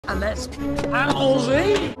And that's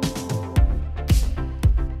ballsy.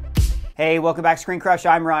 Hey, welcome back to ScreenCrush.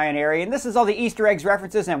 I'm Ryan Airy, and this is all the Easter eggs,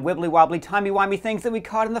 references, and wibbly-wobbly, timey-wimey things that we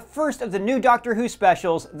caught in the first of the new Doctor Who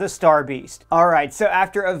specials, The Star Beast. Alright, so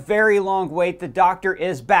after a very long wait, the Doctor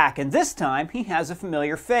is back, and this time he has a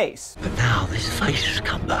familiar face. But now this face has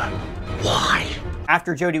come back. Why?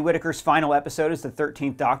 After Jodie Whittaker's final episode as the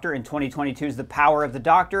 13th Doctor and 2022's The Power of the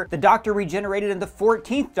Doctor regenerated in the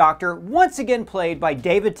 14th Doctor, once again played by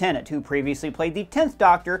David Tennant, who previously played the 10th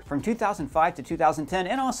Doctor from 2005 to 2010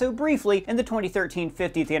 and also briefly in the 2013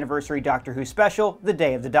 50th Anniversary Doctor Who special, The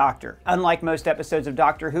Day of the Doctor. Unlike most episodes of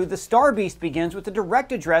Doctor Who, The Star Beast begins with a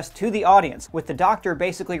direct address to the audience, with the Doctor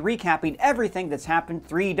basically recapping everything that's happened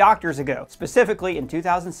 3 Doctors ago, specifically in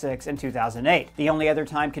 2006 and 2008. The only other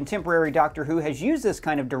time contemporary Doctor Who has used this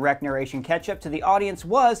kind of direct narration catch-up to the audience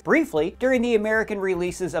was, briefly, during the American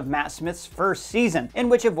releases of Matt Smith's first season, in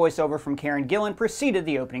which a voiceover from Karen Gillan preceded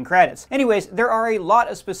the opening credits. Anyways, there are a lot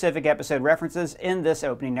of specific episode references in this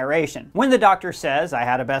opening narration. When the Doctor says, "I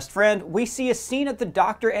had a best friend," we see a scene of the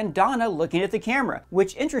Doctor and Donna looking at the camera,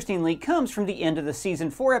 which interestingly comes from the end of the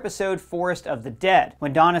Season 4 episode Forest of the Dead.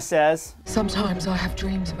 When Donna says, "Sometimes I have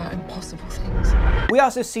dreams about impossible things," we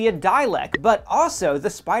also see a Dalek, but also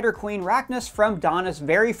the Spider Queen Rachnis from Donna's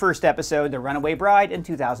very first episode, The Runaway Bride, in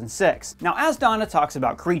 2006. Now, as Donna talks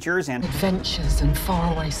about creatures and adventures and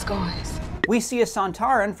faraway skies, we see a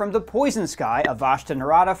Santaran from the Poison Sky, a Vashta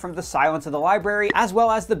Nerada from the Silence of the Library, as well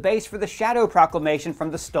as the base for the Shadow Proclamation from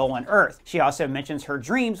the Stolen Earth. She also mentions her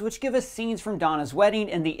dreams, which give us scenes from Donna's wedding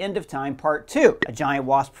in the End of Time Part 2, a giant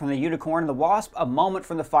wasp from the Unicorn and the Wasp, a moment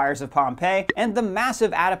from the Fires of Pompeii, and the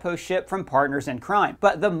massive adipose ship from Partners in Crime.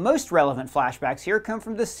 But the most relevant flashbacks here come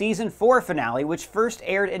from the Season 4 finale, which first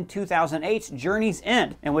aired in 2008's Journey's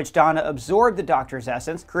End, in which Donna absorbed the Doctor's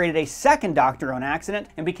essence, created a second Doctor on accident,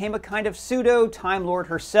 and became a kind of pseudo-Time Lord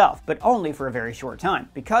herself, but only for a very short time.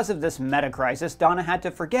 Because of this meta-crisis, Donna had to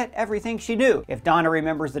forget everything she knew. If Donna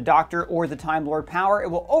remembers the Doctor or the Time Lord power, it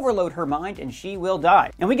will overload her mind and she will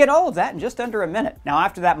die. And we get all of that in just under a minute. Now,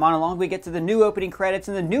 after that monologue, we get to the new opening credits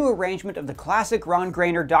and the new arrangement of the classic Ron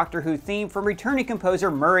Grainer Doctor Who theme from returning composer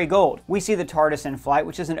Murray Gold. We see the TARDIS in flight,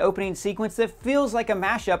 which is an opening sequence that feels like a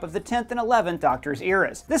mashup of the 10th and 11th Doctor's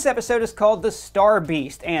eras. This episode is called The Star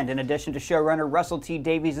Beast, and in addition to showrunner Russell T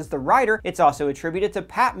Davies as the writer, it's also attributed to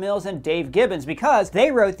Pat Mills and Dave Gibbons because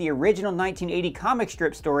they wrote the original 1980 comic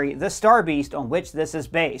strip story, The Star Beast, on which this is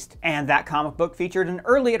based. And that comic book featured an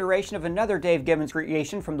early iteration of another Dave Gibbons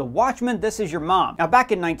creation from The Watchmen, This Is Your Mom. Now,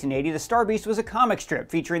 back in 1980, The Star Beast was a comic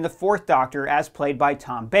strip featuring the 4th Doctor as played by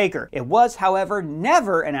Tom Baker. It was, however,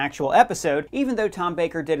 never an actual episode, even though Tom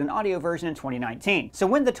Baker did an audio version in 2019. So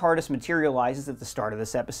when the TARDIS materializes at the start of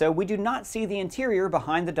this episode, we do not see the interior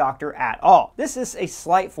behind the Doctor at all. This is a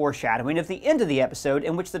slight foreshadowing of the end of the episode,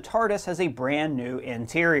 in which the TARDIS has a brand new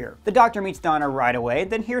interior. The Doctor meets Donna right away,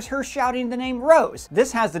 then hears her shouting the name Rose.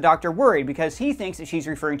 This has the Doctor worried because he thinks that she's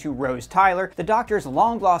referring to Rose Tyler, the Doctor's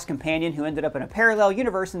long-lost companion who ended up in a parallel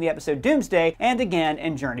universe in the episode Doomsday and again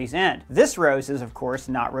in Journey's End. This Rose is, of course,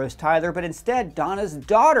 not Rose Tyler, but instead Donna's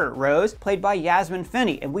daughter, Rose, played by Yasmin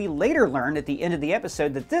Finney, and we later learned at the end of the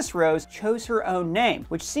episode that this Rose chose her own name,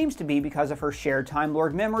 which seems to be because of her shared Time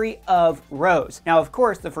Lord memory of Rose. Now, of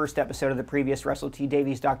course, the first episode of the previous Russell T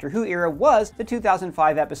Davies Doctor Who era was the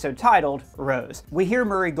 2005 episode titled Rose. We hear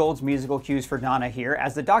Murray Gold's musical cues for Donna here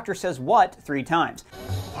as the Doctor says "what" 3 times.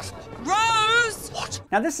 What? Rose! What?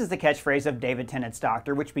 Now, this is the catchphrase of David Tennant's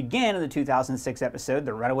Doctor, which began in the 2006 episode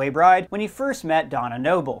The Runaway Bride when he first met Donna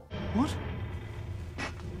Noble. What?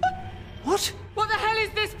 What? what the hell is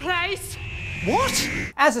this place? What?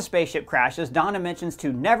 As a spaceship crashes, Donna mentions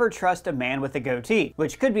to never trust a man with a goatee,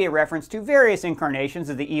 which could be a reference to various incarnations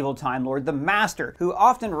of the evil Time Lord, the Master, who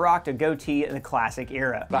often rocked a goatee in the classic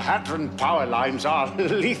era. The Hadron power lines are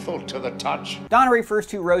lethal to the touch. Donna refers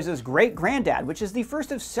to Rose's great-granddad, which is the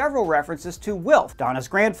first of several references to Wilf, Donna's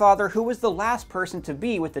grandfather, who was the last person to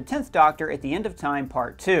be with the 10th Doctor at the End of Time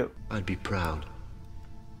Part 2. I'd be proud.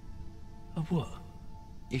 Of what?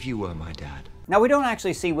 If you were my dad. Now, we don't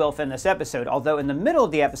actually see Wilf in this episode, although in the middle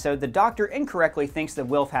of the episode, the Doctor incorrectly thinks that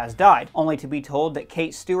Wilf has died, only to be told that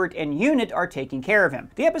Kate Stewart and Unit are taking care of him.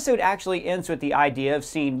 The episode actually ends with the idea of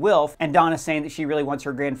seeing Wilf, and Donna saying that she really wants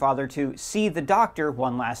her grandfather to see the Doctor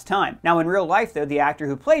one last time. Now, in real life, though, the actor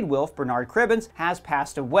who played Wilf, Bernard Cribbins, has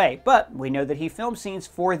passed away, but we know that he filmed scenes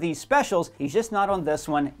for these specials. He's just not on this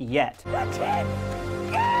one yet.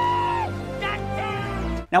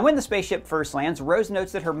 Now, when the spaceship first lands, Rose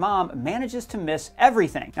notes that her mom manages to miss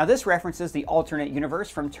everything. Now, this references the alternate universe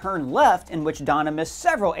from Turn Left, in which Donna missed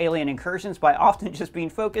several alien incursions by often just being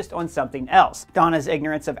focused on something else. Donna's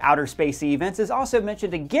ignorance of outer spacey events is also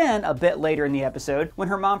mentioned again a bit later in the episode, when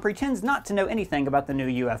her mom pretends not to know anything about the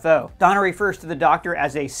new UFO. Donna refers to the Doctor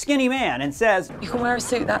as a skinny man and says, You can wear a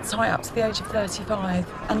suit that's high up to the age of 35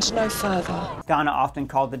 and no further. Donna often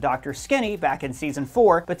called the Doctor skinny back in season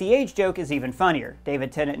 4, but the age joke is even funnier.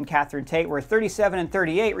 David Tennant and Catherine Tate were 37 and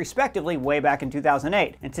 38 respectively way back in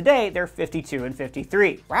 2008, and today they're 52 and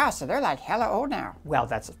 53. Wow, so they're like hella old now. Well,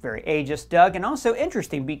 that's very ageist, Doug, and also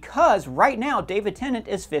interesting because right now David Tennant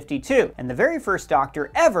is 52, and the very first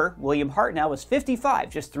Doctor ever, William Hartnell, was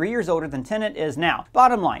 55, just 3 years older than Tennant is now.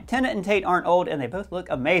 Bottom line, Tennant and Tate aren't old, and they both look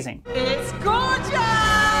amazing. It's gorgeous!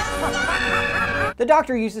 The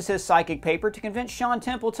Doctor uses his psychic paper to convince Sean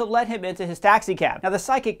Temple to let him into his taxicab. Now, the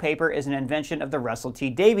psychic paper is an invention of the Russell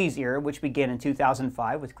T Davies era, which began in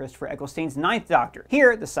 2005 with Christopher Eccleston's 9th Doctor.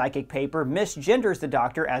 Here, the psychic paper misgenders the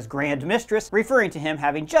Doctor as Grand Mistress, referring to him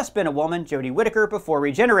having just been a woman, Jodie Whittaker, before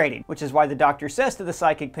regenerating, which is why the Doctor says to the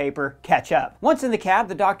psychic paper, catch up. Once in the cab,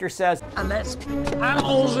 the Doctor says,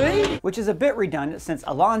 Allons-y, which is a bit redundant since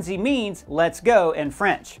allons-y means let's go in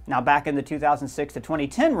French. Now, back in the 2006 to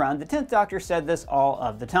 2010 run, the 10th Doctor said this all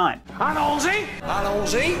of the time. Allons-y!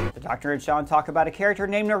 Allons-y! The Doctor and Sean talk about a character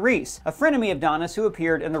named Nerys, a frenemy of Donna's who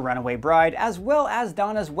appeared in The Runaway Bride, as well as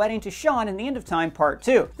Donna's wedding to Sean in The End of Time Part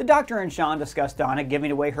 2. The Doctor and Sean discuss Donna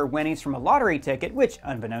giving away her winnings from a lottery ticket, which,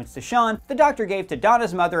 unbeknownst to Sean, the Doctor gave to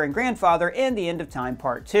Donna's mother and grandfather in The End of Time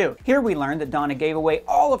Part 2. Here we learn that Donna gave away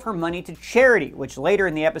all of her money to charity, which later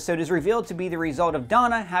in the episode is revealed to be the result of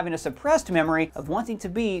Donna having a suppressed memory of wanting to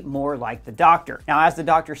be more like the Doctor. Now, as the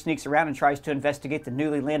Doctor sneaks around and tries to investigate the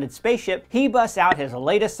newly landed spaceship, he busts out his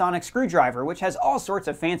latest sonic screwdriver, which has all sorts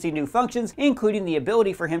of fancy new functions, including the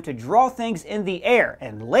ability for him to draw things in the air,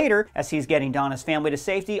 and later, as he's getting Donna's family to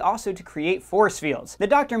safety, also to create force fields. The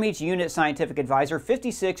Doctor meets Unit Scientific Advisor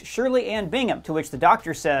 56 Shirley Ann Bingham, to which the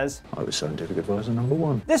Doctor says, I was scientific advisor number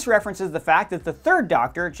 1. This references the fact that the 3rd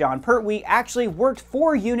Doctor, John Pertwee, actually worked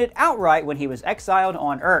for Unit outright when he was exiled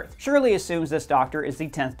on Earth. Shirley assumes this Doctor is the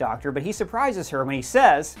 10th Doctor, but he surprises her when he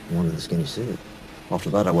says, One of the skinny suit. After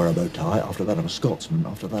that I wear a bow tie, after that I'm a Scotsman,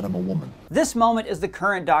 after that I'm a woman. This moment is the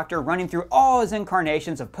current Doctor running through all his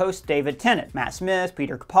incarnations of post-David Tennant. Matt Smith,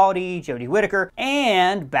 Peter Capaldi, Jodie Whittaker,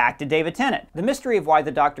 and back to David Tennant. The mystery of why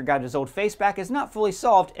the Doctor got his old face back is not fully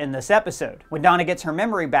solved in this episode. When Donna gets her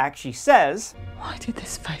memory back, she says, Why did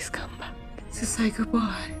this face come back? To say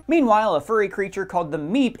goodbye. Meanwhile, a furry creature called the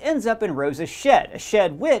Meep ends up in Rose's shed, a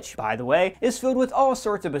shed which, by the way, is filled with all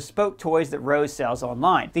sorts of bespoke toys that Rose sells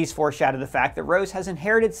online. These foreshadow the fact that Rose has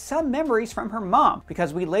inherited some memories from her mom,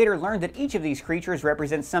 because we later learned that each of these creatures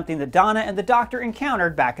represents something that Donna and the Doctor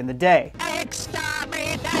encountered back in the day.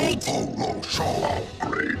 Exterminate! Colossal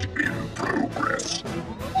upgrade in progress.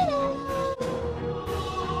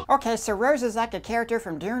 Okay, so Rose is like a character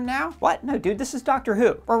from Dune now? What? No, dude, this is Doctor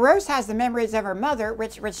Who. Well, Rose has the memories of her mother,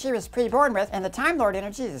 which she was pre-born with, and the Time Lord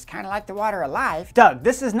energy is kind of like the water alive. Doug,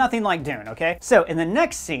 this is nothing like Dune, okay? So, in the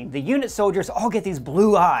next scene, the unit soldiers all get these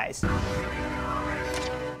blue eyes.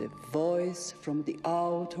 The voice from the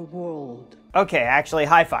outer world. Okay, actually,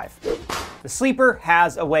 high five. The sleeper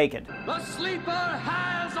has awakened. The sleeper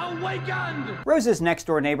has awakened! Rose's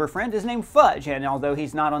next-door neighbor friend is named Fudge, and although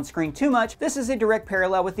he's not on screen too much, this is a direct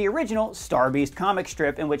parallel with the original Star Beast comic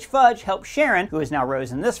strip in which Fudge helps Sharon, who is now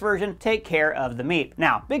Rose in this version, take care of the Meep.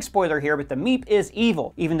 Now, big spoiler here, but the Meep is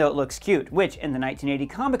evil, even though it looks cute, which in the 1980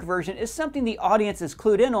 comic version is something the audience is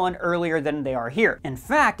clued in on earlier than they are here. In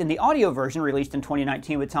fact, in the audio version released in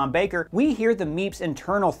 2019 with Tom Baker, we hear the Meep's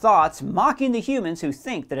internal thoughts mocking the humans who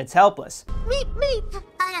think that it's helpless. Meep, meep,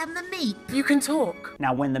 I am the Meep. You can talk.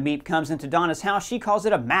 Now, when the Meep comes into Donna's house, she calls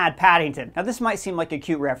it a Mad Paddington. Now, this might seem like a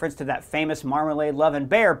cute reference to that famous Marmalade Lovin'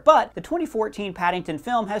 Bear, but the 2014 Paddington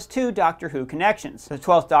film has 2 Doctor Who connections. The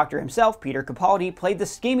 12th Doctor himself, Peter Capaldi, played the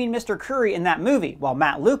scheming Mr. Curry in that movie, while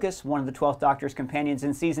Matt Lucas, one of the 12th Doctor's companions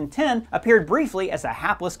in season 10, appeared briefly as a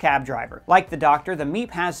hapless cab driver. Like the Doctor, the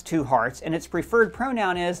Meep has 2 hearts, and its preferred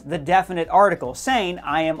pronoun is the definite article, saying,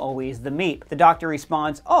 I am always the Meep. The Doctor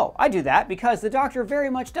responds, oh, I do that because the Doctor very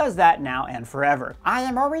much does that now and forever. I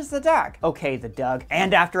am always the Doug. Okay, the Doug.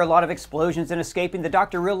 And after a lot of explosions and escaping, the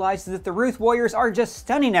Doctor realizes that the Ruth Warriors are just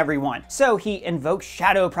stunning everyone. So he invokes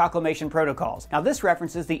Shadow Proclamation protocols. Now this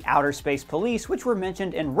references the Outer Space Police, which were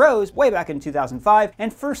mentioned in Rose way back in 2005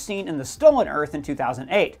 and first seen in The Stolen Earth in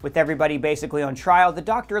 2008. With everybody basically on trial, the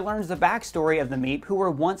Doctor learns the backstory of the Meep, who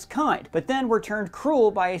were once kind, but then were turned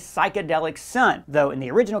cruel by a psychedelic sun, though in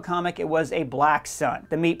the original comic it was a black sun.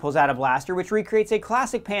 The Meep pulls out a blaster which recreates a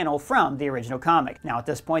classic panel from the original comic. Now at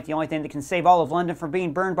this point, the only thing that can save all of London from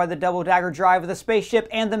being burned by the double dagger drive of the spaceship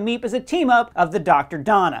and the Meep is a team-up of the Dr.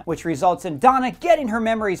 Donna, which results in Donna getting her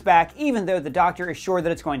memories back even though the Doctor is sure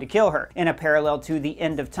that it's going to kill her. In a parallel to the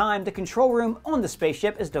end of time, the control room on the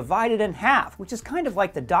spaceship is divided in half, which is kind of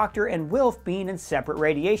like the Doctor and Wilf being in separate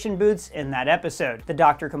radiation booths in that episode. The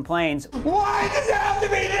Doctor complains, "Why does it have to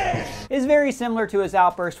be this?" is very similar to his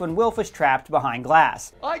outburst when Wilf is trapped behind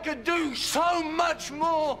glass. I could do so much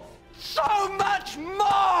more! So much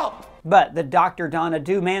more! But the Dr. Donna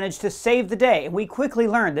do manage to save the day, and we quickly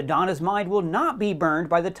learn that Donna's mind will not be burned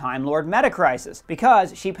by the Time Lord meta-crisis,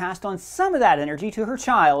 because she passed on some of that energy to her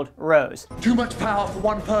child, Rose. Too much power for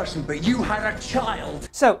one person, but you had a child!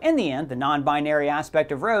 So in the end, the non-binary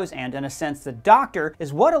aspect of Rose, and in a sense the Doctor,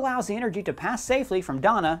 is what allows the energy to pass safely from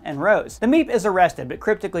Donna and Rose. The Meep is arrested, but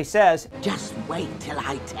cryptically says, Just wait till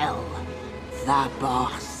I tell the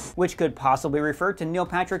boss. Which could possibly refer to Neil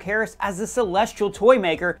Patrick Harris as the Celestial Toy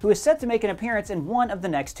Maker, who is set to make an appearance in one of the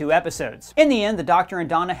next 2 episodes. In the end, the Doctor and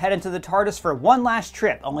Donna head into the TARDIS for one last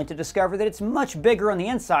trip, only to discover that it's much bigger on the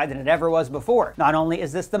inside than it ever was before. Not only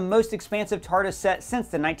is this the most expansive TARDIS set since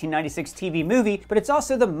the 1996 TV movie, but it's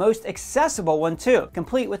also the most accessible one too,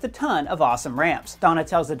 complete with a ton of awesome ramps. Donna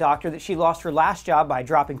tells the Doctor that she lost her last job by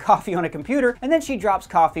dropping coffee on a computer, and then she drops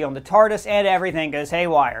coffee on the TARDIS and everything goes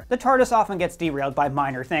haywire. The TARDIS often gets derailed by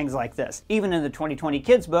minor things like this. Even in the 2020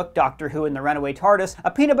 kids book, Doctor Who and the Runaway TARDIS,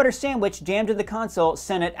 a peanut butter sandwich jammed in the console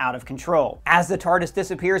sent it out of control. As the TARDIS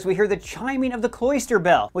disappears, we hear the chiming of the cloister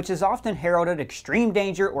bell, which has often heralded extreme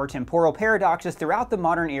danger or temporal paradoxes throughout the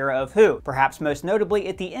modern era of Who, perhaps most notably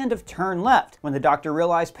at the end of Turn Left, when the Doctor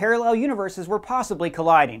realized parallel universes were possibly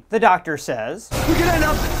colliding. The Doctor says, We could end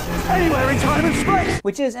up anywhere in time and space!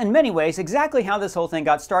 Which is, in many ways, exactly how this whole thing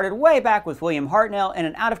got started way back with William Hartnell in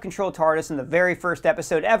an out-of-control TARDIS in the very first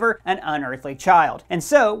episode ever, An Unearthly Child. And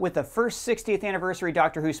so, with the first 60th anniversary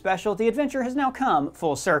Doctor Who special, the adventure has now come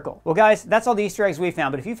full circle. Well guys, that's all the Easter eggs we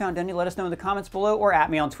found, but if you found any, let us know in the comments below or at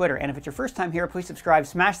me on Twitter. And if it's your first time here, please subscribe,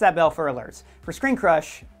 smash that bell for alerts. For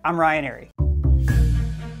ScreenCrush, I'm Ryan Airy.